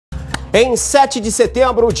Em 7 de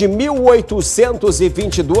setembro de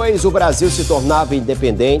 1822, o Brasil se tornava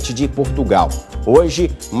independente de Portugal.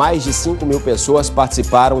 Hoje, mais de 5.000 pessoas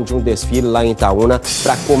participaram de um desfile lá em Itaúna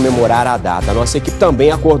para comemorar a data. Nossa equipe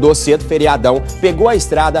também acordou cedo, feriadão, pegou a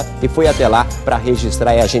estrada e foi até lá para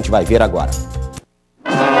registrar, e a gente vai ver agora.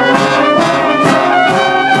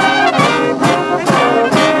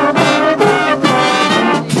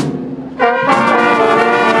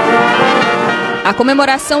 A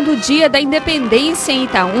comemoração do Dia da Independência em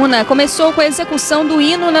Itaúna começou com a execução do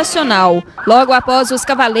hino nacional. Logo após, os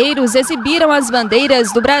cavaleiros exibiram as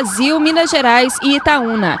bandeiras do Brasil, Minas Gerais e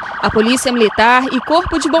Itaúna. A Polícia Militar e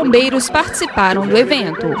Corpo de Bombeiros participaram do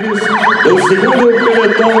evento. O segundo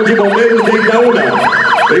pelotão de bombeiros de Itaúna,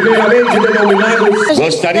 primeiramente denominados.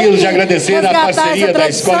 Gostaríamos de agradecer a parceria da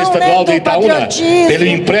Escola Estadual de Itaúna pelo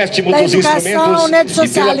empréstimo dos instrumentos e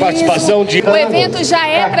pela participação de... O evento já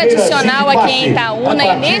é tradicional aqui em Itaúna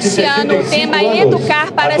e neste ano o tema é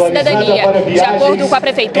Educar para a Cidadania. De acordo com a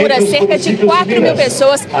Prefeitura, cerca de 4.000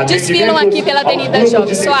 pessoas desfilam aqui pela Avenida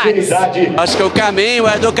Jovem Soares. Acho que o caminho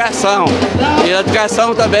é a educação. E a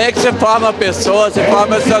educação também é que se forma pessoas, se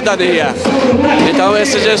forma a cidadania. Então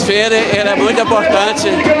esse desfile ele é muito importante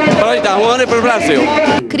para Itaúna e para o Brasil.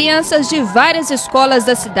 Crianças de várias escolas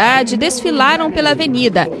da cidade desfilaram pela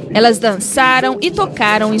avenida. Elas dançaram e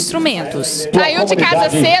tocaram instrumentos. Saiu de casa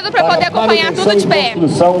cedo para poder acompanhar tudo de pé.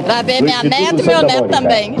 Para ver minha neta e meu neto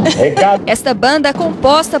também. Esta banda,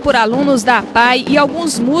 composta por alunos da APAI e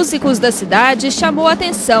alguns músicos da cidade, chamou a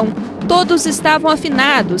atenção. Todos estavam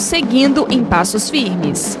afinados, seguindo em passos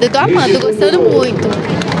firmes. Eu tô amando, tô gostando muito.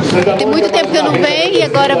 Tem muito tempo que eu não venho e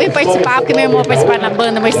agora eu venho participar, porque meu irmão participar na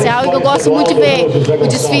banda marcial e eu gosto muito de ver o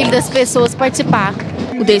desfile das pessoas participar.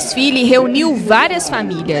 O desfile reuniu várias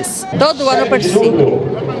famílias. Todo ano eu participo.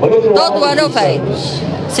 Todo ano eu venho.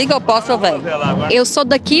 Assim que eu posso, eu venho. Eu sou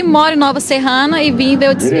daqui, moro em Nova Serrana e vim ver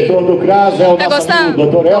o desfile. Tá gostando?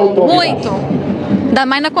 Muito. Ainda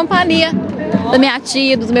mais na companhia da minha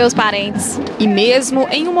tia, dos meus parentes. E mesmo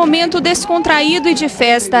em um momento descontraído e de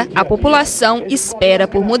festa, a população espera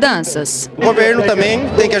por mudanças. O governo também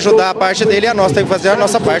tem que ajudar a parte dele e a nossa tem que fazer a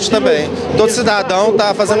nossa parte também. Todo cidadão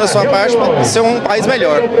está fazendo a sua parte para ser um país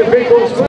melhor.